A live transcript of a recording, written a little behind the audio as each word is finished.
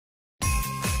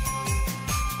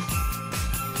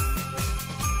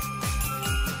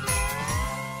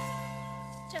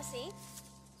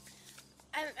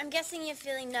I'm guessing you're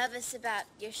feeling nervous about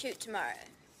your shoot tomorrow.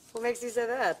 What makes you say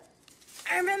that?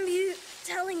 I remember you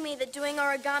telling me that doing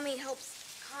origami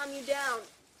helps calm you down.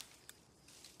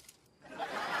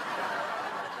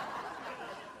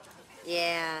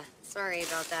 Yeah, sorry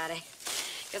about that. I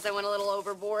guess I went a little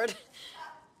overboard.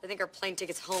 I think our plane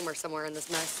ticket's home or somewhere in this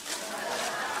mess.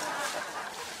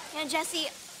 Yeah, Jessie,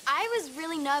 I was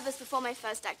really nervous before my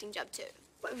first acting job, too.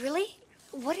 What, really?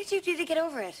 What did you do to get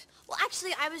over it? Well,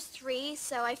 actually, I was 3,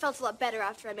 so I felt a lot better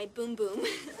after I made Boom Boom.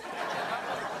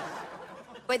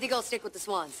 I think I'll stick with the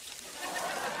swans.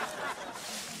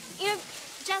 You know,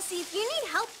 Jessie, if you need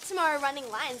help tomorrow running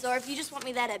lines, or if you just want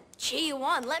me there to cheer you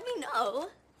on, let me know.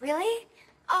 Really?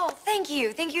 Oh, thank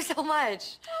you. Thank you so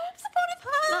much. Oh, supportive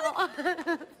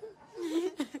hug.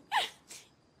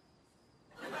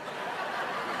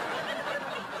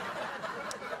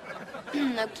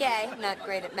 Okay, not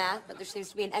great at math, but there seems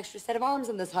to be an extra set of arms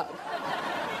in this hug.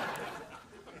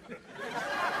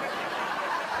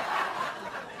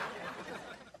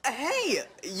 Hey,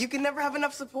 you can never have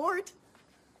enough support.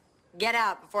 Get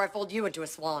out before I fold you into a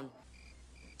swan.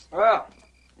 Well,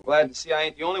 I'm glad to see I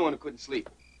ain't the only one who couldn't sleep.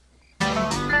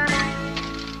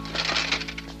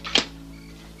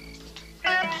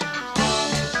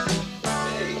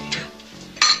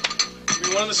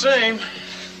 One the same.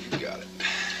 You got it.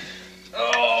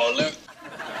 Oh, Luke.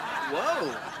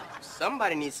 Whoa,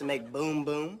 somebody needs to make Boom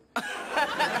Boom. Get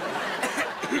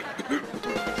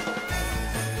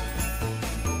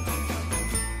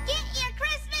your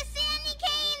Christmas candy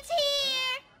canes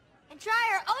here! And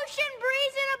try our Ocean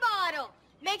Breeze in a bottle.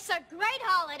 Makes a great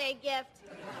holiday gift.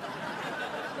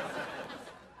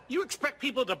 You expect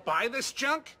people to buy this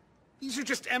junk? These are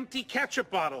just empty ketchup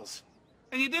bottles.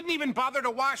 And you didn't even bother to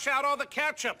wash out all the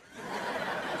ketchup.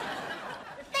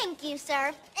 Thank you,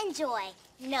 sir. Enjoy.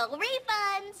 No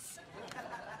refunds.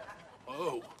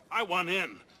 Oh, I want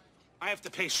in. I have to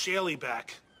pay Shaley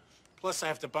back. Plus, I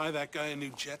have to buy that guy a new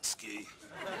jet ski.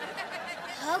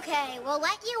 Okay, we'll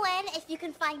let you in if you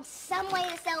can find some way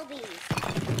to sell these.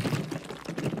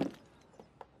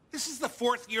 This is the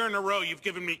 4th year in a row you've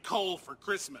given me coal for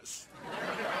Christmas.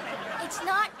 It's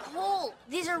not coal.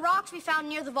 These are rocks we found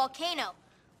near the volcano.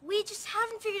 We just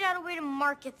haven't figured out a way to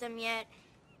market them yet.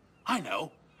 I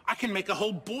know. I can make a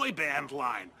whole boy band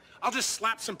line. I'll just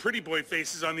slap some pretty boy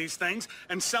faces on these things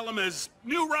and sell them as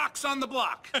new rocks on the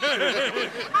block. What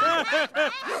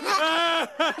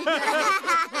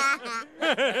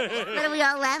are we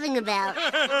all laughing about?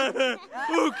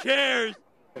 Who cares?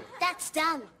 That's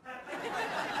done.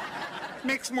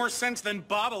 Makes more sense than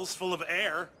bottles full of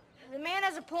air. The man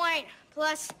has a point.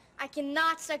 Plus, I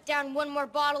cannot suck down one more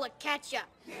bottle of ketchup.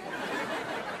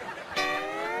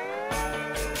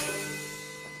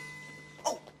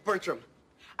 Oh, Bertram,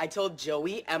 I told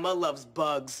Joey Emma loves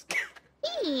bugs.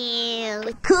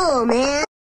 Ew. Cool, man.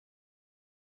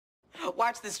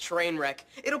 Watch this train wreck.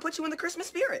 It'll put you in the Christmas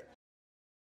spirit.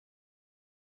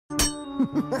 I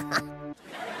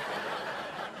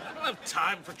don't have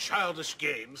time for childish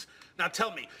games. Now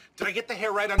tell me, did I get the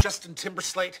hair right on Justin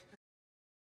Timberslate?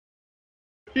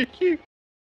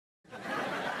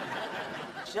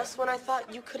 Just when I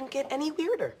thought you couldn't get any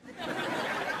weirder.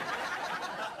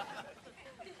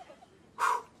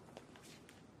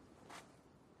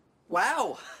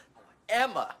 Wow,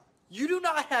 Emma, you do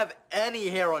not have any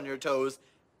hair on your toes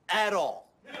at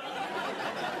all.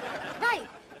 Right,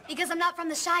 because I'm not from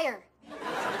the Shire.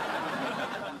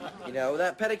 You know,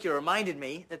 that pedicure reminded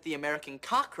me that the American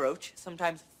cockroach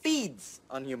sometimes feeds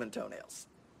on human toenails.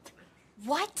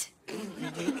 What?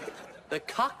 The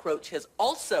cockroach has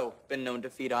also been known to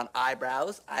feed on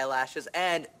eyebrows, eyelashes,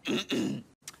 and the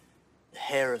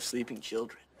hair of sleeping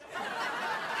children.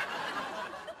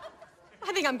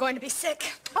 I think I'm going to be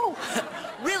sick. Oh,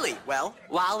 really? Well,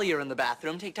 while you're in the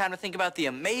bathroom, take time to think about the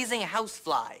amazing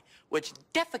housefly, which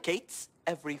defecates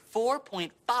every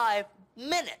 4.5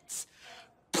 minutes.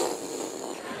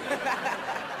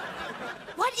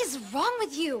 What is wrong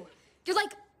with you? You're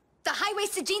like the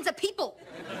high-waisted jeans of people.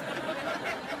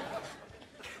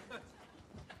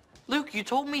 Luke, you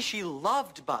told me she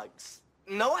loved bugs.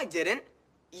 No, I didn't.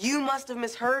 You must have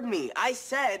misheard me. I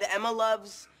said Emma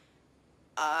loves,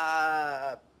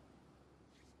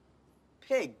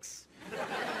 pigs.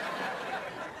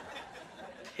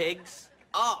 Pigs?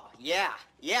 Oh, yeah.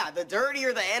 Yeah, the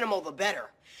dirtier the animal, the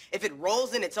better. If it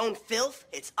rolls in its own filth,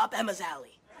 it's up Emma's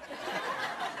alley.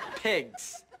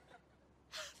 Pigs.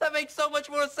 That makes so much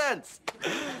more sense.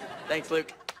 Thanks,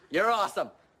 Luke. You're awesome.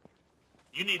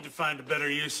 You need to find a better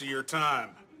use of your time.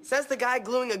 Says the guy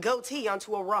gluing a goatee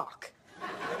onto a rock.